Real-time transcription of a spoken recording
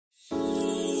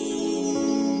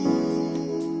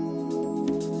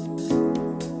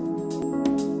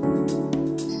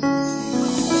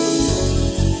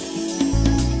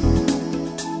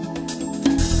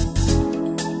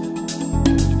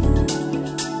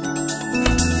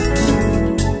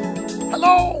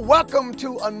Welcome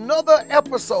to another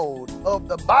episode of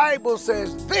The Bible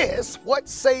Says This, What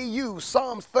Say You?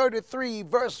 Psalms 33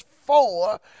 verse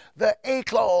 4, the A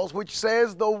clause, which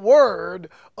says the word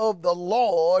of the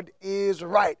Lord is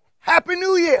right. Happy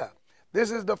New Year. This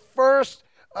is the first,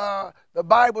 the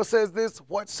Bible says this,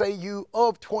 what say you,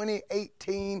 of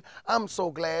 2018. I'm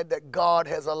so glad that God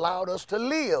has allowed us to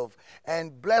live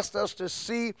and blessed us to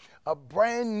see a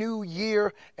brand new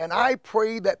year. And I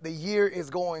pray that the year is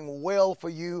going well for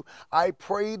you. I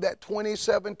pray that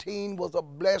 2017 was a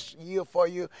blessed year for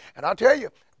you. And I'll tell you,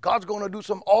 God's going to do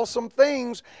some awesome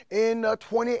things in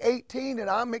 2018. And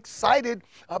I'm excited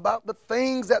about the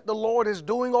things that the Lord is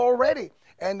doing already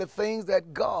and the things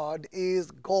that God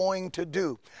is going to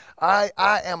do. I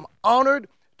am honored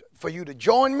for you to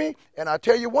join me. And I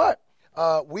tell you what,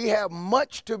 we have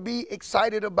much to be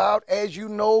excited about. As you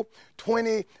know,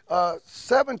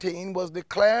 2017 was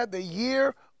declared the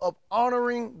year of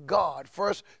honoring God.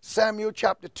 1 Samuel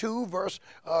chapter 2, verse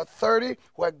 30,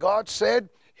 where God said,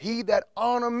 "He that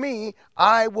honor me,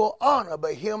 I will honor,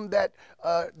 but him that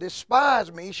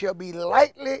despise me shall be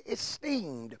lightly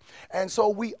esteemed." And so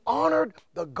we honored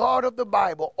the God of the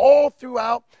Bible all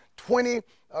throughout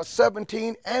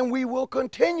 2017, and we will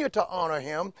continue to honor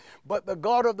him. But the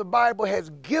God of the Bible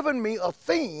has given me a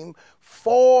theme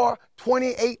for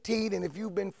 2018, and if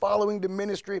you've been following the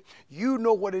ministry, you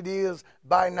know what it is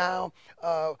by now.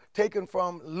 Taken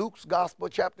from Luke's Gospel,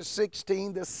 chapter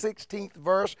 16, the 16th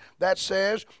verse, that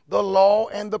says, "The law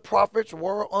and the prophets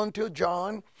were until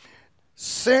John.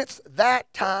 Since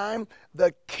that time,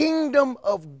 the kingdom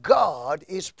of God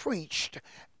is preached,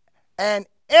 and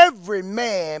every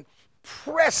man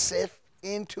presseth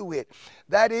into it."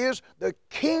 That is, the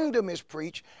kingdom is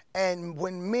preached, and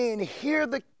when men hear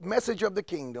the message of the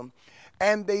kingdom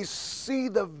and they see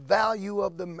the value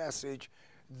of the message,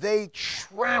 they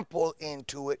trample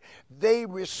into it. They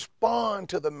respond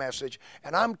to the message.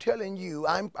 And I'm telling you,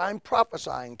 I'm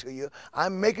prophesying to you,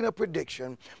 I'm making a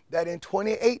prediction that in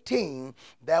 2018,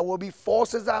 there will be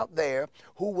forces out there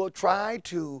who will try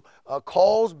to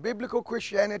cause biblical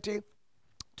Christianity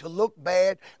to look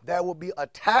bad. There will be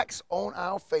attacks on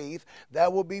our faith. There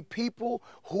will be people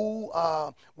who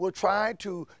will try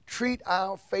to treat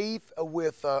our faith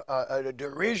with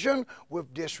derision,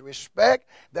 with disrespect.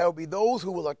 There will be those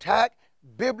who will attack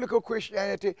biblical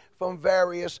Christianity from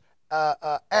various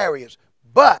areas.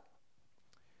 But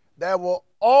there will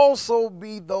also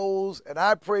be those, and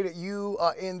I pray that you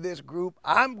are in this group,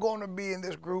 I'm going to be in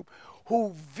this group,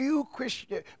 who view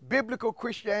biblical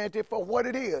Christianity for what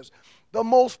it is. The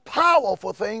most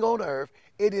powerful thing on earth.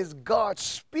 It is God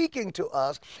speaking to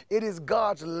us. It is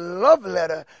God's love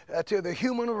letter to the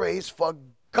human race. For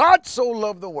God so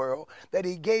loved the world that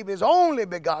he gave his only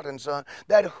begotten Son,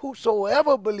 that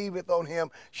whosoever believeth on him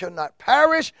shall not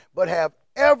perish, but have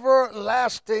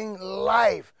everlasting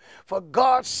life. For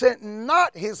God sent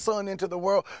not his Son into the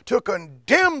world to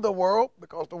condemn the world,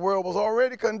 because the world was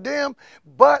already condemned,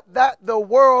 but that the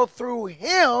world through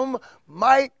him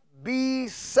might be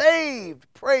saved.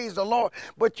 Praise the Lord.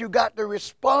 But you got to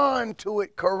respond to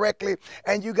it correctly,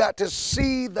 and you got to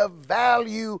see the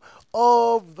value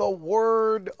of the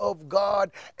word of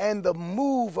God and the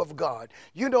move of God.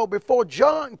 You know, before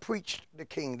John preached the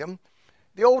kingdom,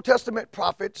 the Old Testament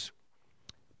prophets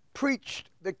preached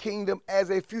the kingdom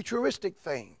as a futuristic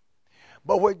thing.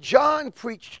 But when John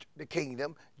preached the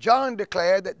kingdom, John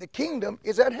declared that the kingdom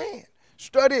is at hand.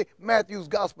 Study Matthew's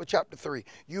Gospel, chapter 3.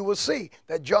 You will see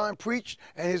that John preached,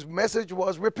 and his message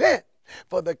was repent,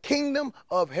 for the kingdom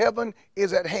of heaven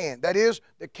is at hand. That is,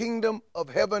 the kingdom of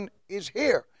heaven is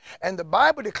here. And the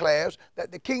Bible declares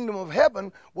that the kingdom of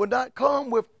heaven will not come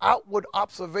with outward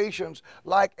observations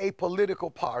like a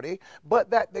political party, but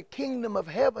that the kingdom of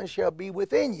heaven shall be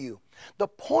within you. The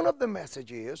point of the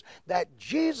message is that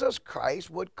Jesus Christ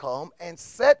would come and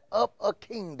set up a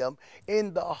kingdom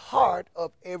in the heart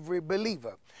of every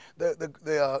believer.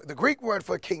 The Greek word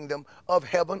for kingdom of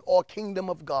heaven or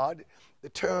kingdom of God, the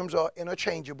terms are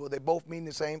interchangeable. They both mean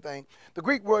the same thing. The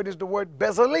Greek word is the word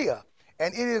basileia,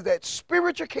 and it is that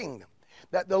spiritual kingdom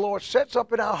that the Lord sets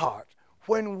up in our hearts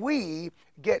when we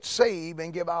get saved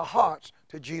and give our hearts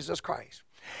to Jesus Christ.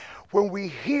 When we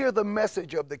hear the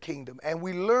message of the kingdom and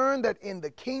we learn that in the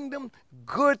kingdom,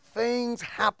 good things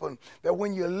happen, that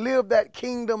when you live that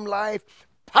kingdom life,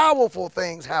 powerful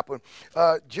things happen.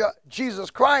 Jesus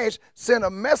Christ sent a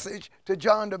message to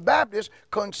John the Baptist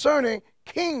concerning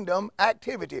kingdom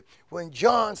activity. When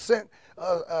John sent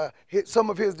some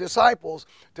of his disciples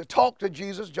to talk to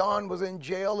Jesus, John was in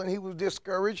jail and he was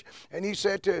discouraged, and he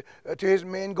said to his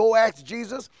men, "Go ask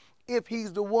Jesus if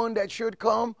he's the one that should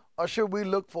come or should we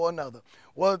look for another?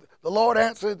 Well, the Lord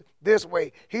answered this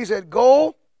way. He said,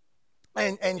 go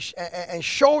and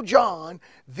show John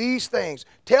these things.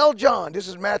 Tell John, this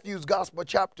is Matthew's Gospel,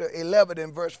 chapter 11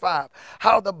 and verse 5,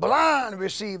 how the blind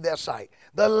receive their sight,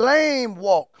 the lame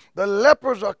walk, the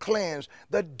lepers are cleansed,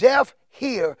 the deaf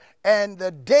hear, and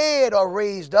the dead are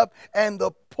raised up, and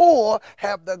the poor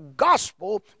have the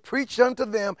gospel preached unto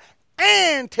them,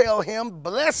 and tell him,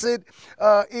 blessed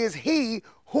is he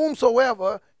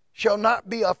whomsoever shall not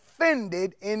be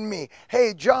offended in me.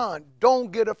 Hey, John,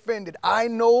 don't get offended. I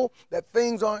know that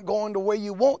things aren't going the way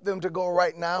you want them to go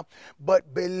right now,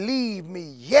 but believe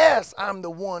me, yes, I'm the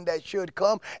one that should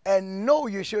come, and no,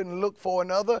 you shouldn't look for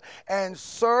another. And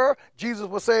sir, Jesus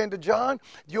was saying to John,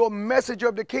 your message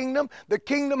of the kingdom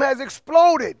has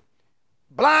exploded.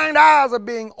 Blind eyes are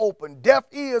being opened. Deaf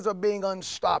ears are being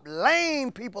unstopped.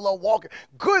 Lame people are walking.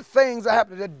 Good things are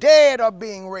happening. The dead are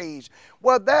being raised.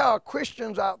 Well, there are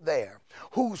Christians out there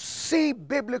who see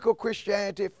biblical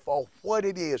Christianity for what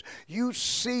it is. You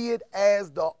see it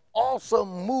as the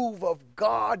awesome move of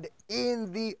God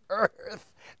in the earth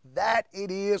that it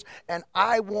is. And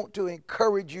I want to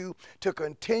encourage you to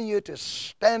continue to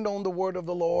stand on the word of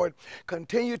the Lord.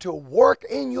 Continue to work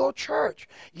in your church.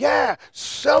 Yeah,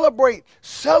 celebrate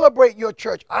your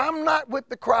church. I'm not with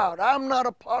the crowd. I'm not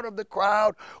a part of the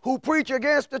crowd who preach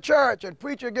against the church and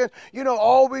preach against,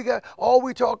 all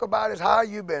we talk about is how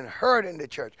you've been hurt in the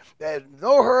church. There's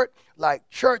no hurt like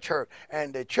church hurt,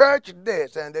 and the church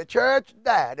this, and the church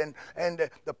that, and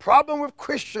the problem with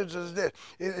Christians is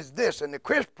this, and the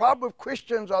problem with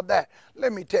Christians are that.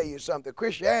 Let me tell you something.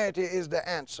 Christianity is the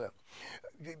answer.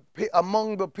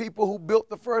 Among the people who built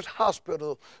the first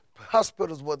hospitals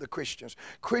were the Christians.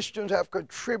 Christians have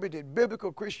contributed.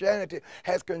 Biblical Christianity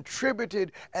has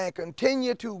contributed and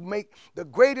continue to make the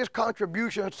greatest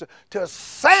contributions to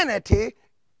sanity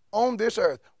on this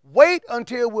earth. Wait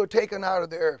until we're taken out of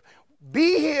the earth.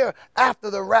 Be here after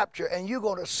the rapture, and you're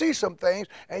going to see some things,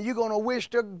 and you're going to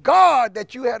wish to God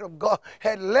that you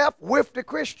had left with the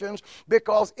Christians,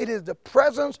 because it is the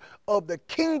presence of the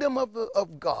kingdom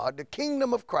of God, the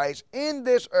kingdom of Christ in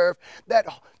this earth that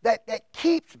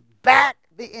keeps back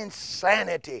the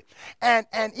insanity. And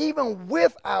even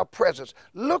with our presence,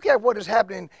 look at what is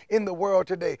happening in the world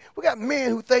today. We got men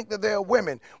who think that they're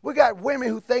women. We got women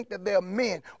who think that they're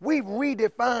men. We've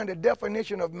redefined the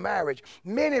definition of marriage.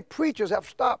 Many preachers have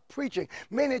stopped preaching.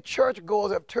 Many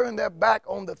churchgoers have turned their back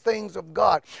on the things of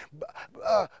God.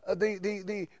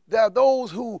 There are those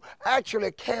who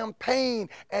actually campaign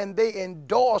and they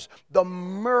endorse the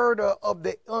murder of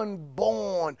the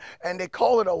unborn, and they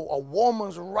call it a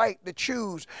woman's right to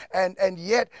choose. And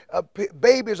yet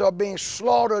babies are being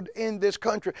slaughtered in this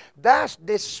country. That's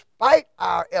despite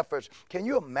our efforts. Can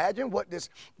you imagine what this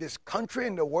country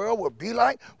and the world will be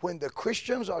like when the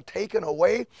Christians are taken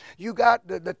away? You got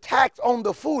the tax on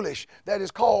the foolish that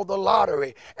is called the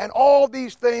lottery, and all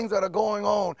these things that are going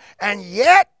on. And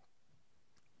yet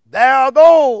there are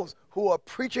those who are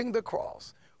preaching the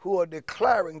cross, who are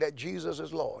declaring that Jesus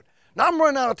is Lord. Now I'm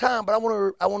running out of time, but I want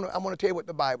to tell you what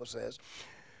the Bible says.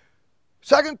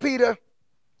 2 Peter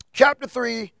chapter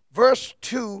 3, verse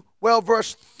 2,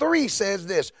 verse 3 says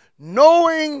this,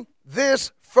 knowing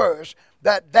this first,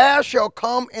 that there shall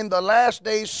come in the last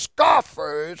days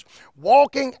scoffers,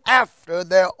 walking after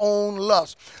their own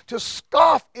lust. To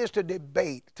scoff is to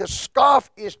debate. To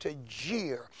scoff is to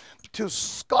jeer. To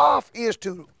scoff is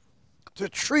to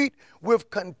treat with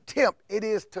contempt. It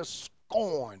is to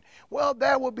scorn. Well,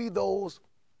 there will be those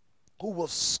who will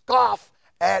scoff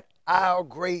at our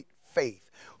great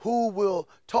faith, who will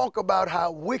talk about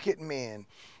how wicked men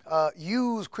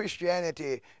use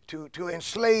Christianity to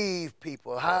enslave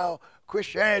people, how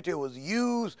Christianity was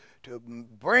used to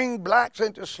bring blacks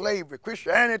into slavery.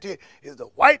 Christianity is the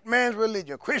white man's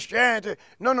religion. Christianity,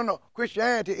 no.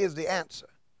 Christianity is the answer.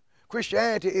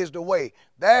 Christianity is the way.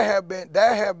 There have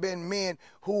been men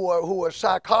who are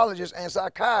psychologists and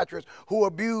psychiatrists who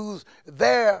abuse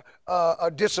their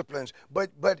disciplines, but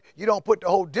you don't put the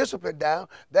whole discipline down.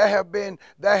 There have been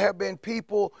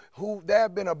people there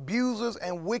have been abusers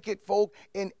and wicked folk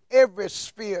in every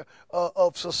sphere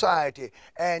of society,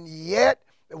 and yet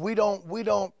we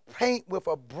don't paint with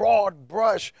a broad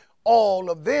brush all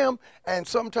of them. And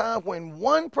sometimes when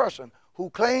one person who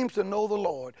claims to know the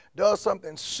Lord does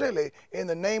something silly in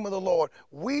the name of the Lord,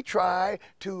 we try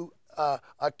to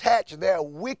attach their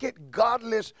wicked,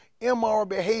 godless, immoral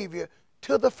behavior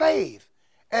to the faith.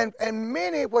 And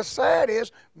what's sad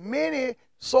is many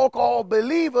so-called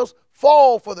believers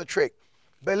fall for the trick.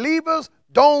 Believers,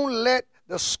 don't let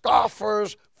the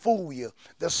scoffers fool you.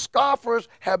 The scoffers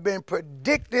have been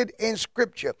predicted in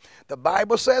Scripture. The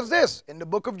Bible says this in the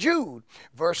book of Jude,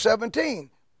 verse 17.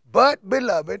 But,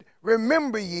 beloved,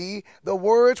 remember ye the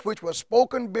words which were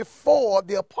spoken before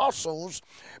the apostles,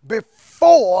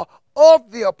 before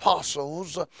of the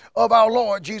apostles of our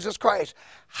Lord Jesus Christ,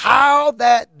 how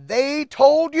that they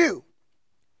told you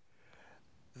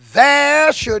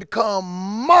there should come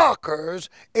mockers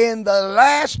in the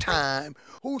last time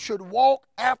who should walk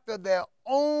after their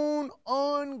own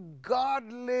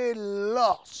ungodly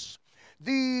lusts.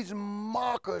 These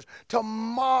mockers, to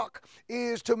mock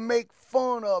is to make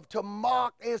fun of, to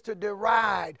mock is to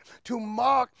deride, to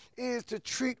mock is to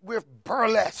treat with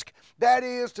burlesque. That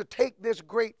is to take this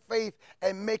great faith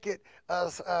and make it,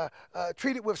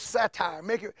 treat it with satire,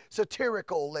 make it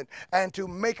satirical, and to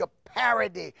make a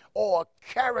parody or a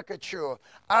caricature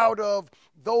out of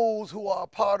those who are a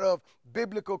part of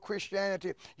biblical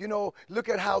Christianity. You know, look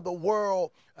at how the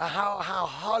world, how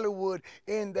Hollywood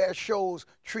in their shows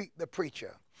treat the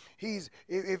preacher.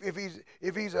 If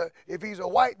he's a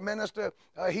white minister,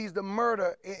 he's the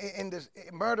murderer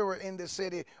in this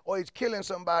city, or he's killing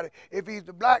somebody. If he's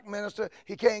the black minister,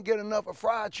 he can't get enough of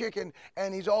fried chicken,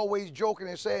 and he's always joking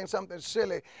and saying something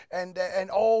silly, and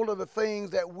all of the things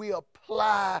that we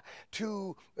apply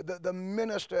to the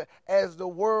minister as the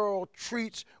world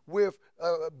treats with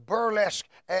burlesque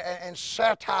and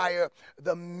satire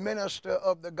the minister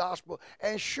of the gospel.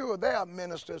 And sure, there are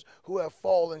ministers who have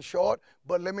fallen short,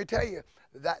 but let me tell you,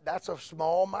 that's a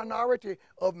small minority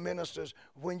of ministers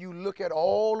when you look at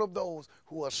all of those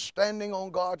who are standing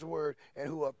on God's word and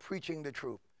who are preaching the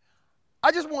truth.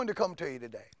 I just wanted to come to you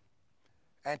today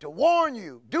and to warn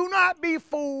you, do not be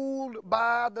fooled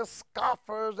by the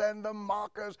scoffers and the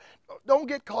mockers. Don't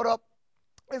get caught up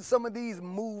in some of these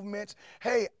movements.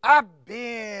 Hey, I've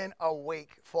been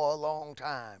awake for a long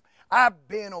time. I've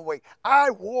been awake.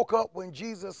 I woke up when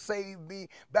Jesus saved me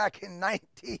back in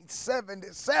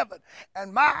 1977,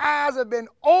 and my eyes have been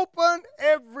open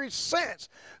ever since.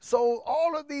 So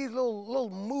all of these little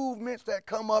movements that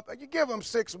come up, you give them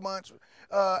 6 months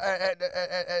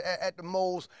at the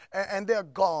most, and they're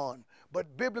gone.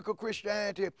 But biblical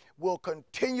Christianity will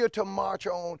continue to march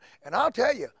on, and I'll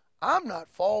tell you, I'm not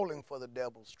falling for the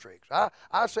devil's tricks.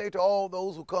 I say to all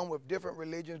those who come with different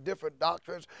religions, different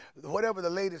doctrines, whatever the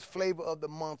latest flavor of the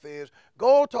month is,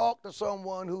 go talk to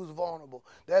someone who's vulnerable.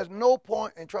 There's no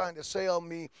point in trying to sell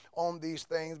me on these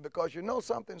things, because you know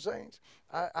something, saints?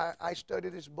 I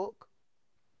studied this book,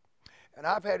 and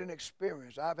I've had an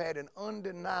experience. I've had an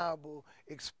undeniable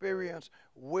experience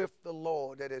with the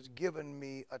Lord that has given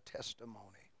me a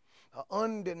testimony. An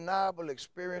undeniable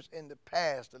experience in the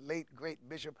past, the late great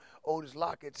Bishop Otis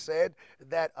Lockett said,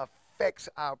 that affects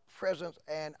our present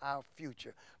and our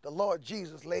future. The Lord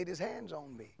Jesus laid his hands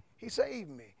on me. He saved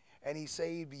me, and he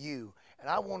saved you. And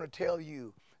I want to tell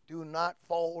you, do not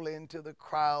fall into the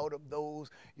crowd of those,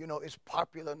 you know, it's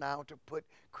popular now to put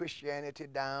Christianity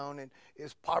down, and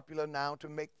it's popular now to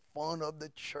make fun of the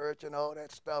church and all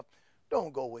that stuff.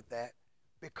 Don't go with that.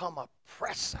 Become a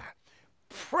presser.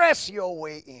 Press your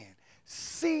way in.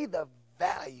 See the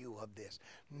value of this.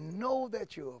 Know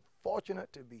that you're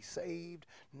fortunate to be saved.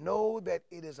 Know that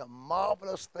it is a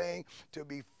marvelous thing to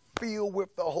be filled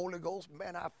with the Holy Ghost.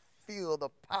 Man, I feel the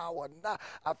power now.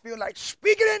 I feel like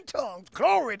speaking in tongues.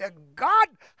 Glory to God.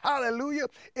 Hallelujah.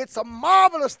 It's a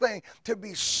marvelous thing to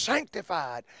be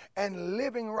sanctified and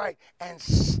living right and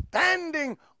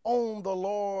standing on the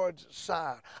Lord's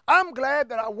side. I'm glad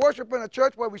that I worship in a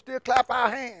church where we still clap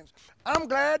our hands. I'm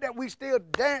glad that we still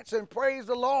dance and praise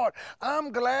the Lord.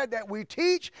 I'm glad that we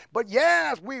teach, but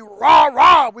yes, we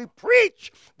rah-rah, we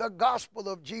preach the gospel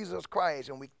of Jesus Christ,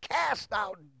 and we cast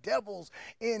out devils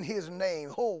in his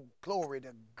name. Oh, glory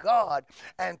to God.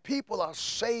 And people are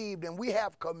saved, and we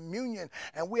have communion,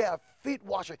 and we have feet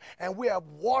washing, and we have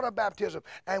water baptism,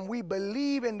 and we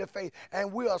believe in the faith,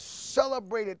 and we are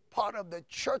celebrated part of the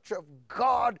church of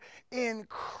God in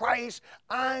Christ.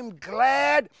 I'm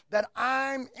glad that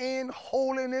I'm in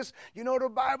holiness. You know, the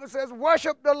Bible says,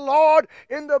 worship the Lord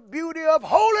in the beauty of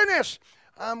holiness.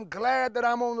 I'm glad that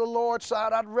I'm on the Lord's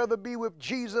side. I'd rather be with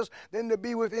Jesus than to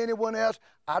be with anyone else.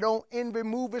 I don't envy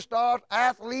movie stars,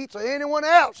 athletes, or anyone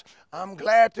else. I'm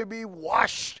glad to be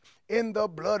washed in the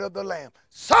blood of the Lamb.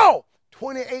 So,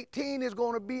 2018 is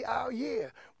going to be our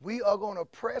year. We are going to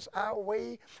press our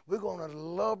way. We're going to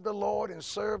love the Lord and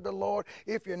serve the Lord.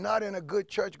 If you're not in a good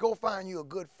church, go find you a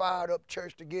good fired up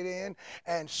church to get in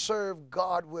and serve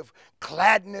God with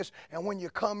gladness. And when you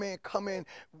come in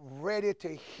ready to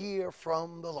hear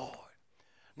from the Lord.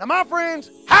 Now, my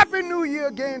friends, Happy New Year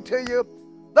again to you.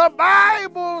 The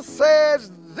Bible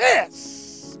says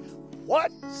this.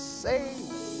 What say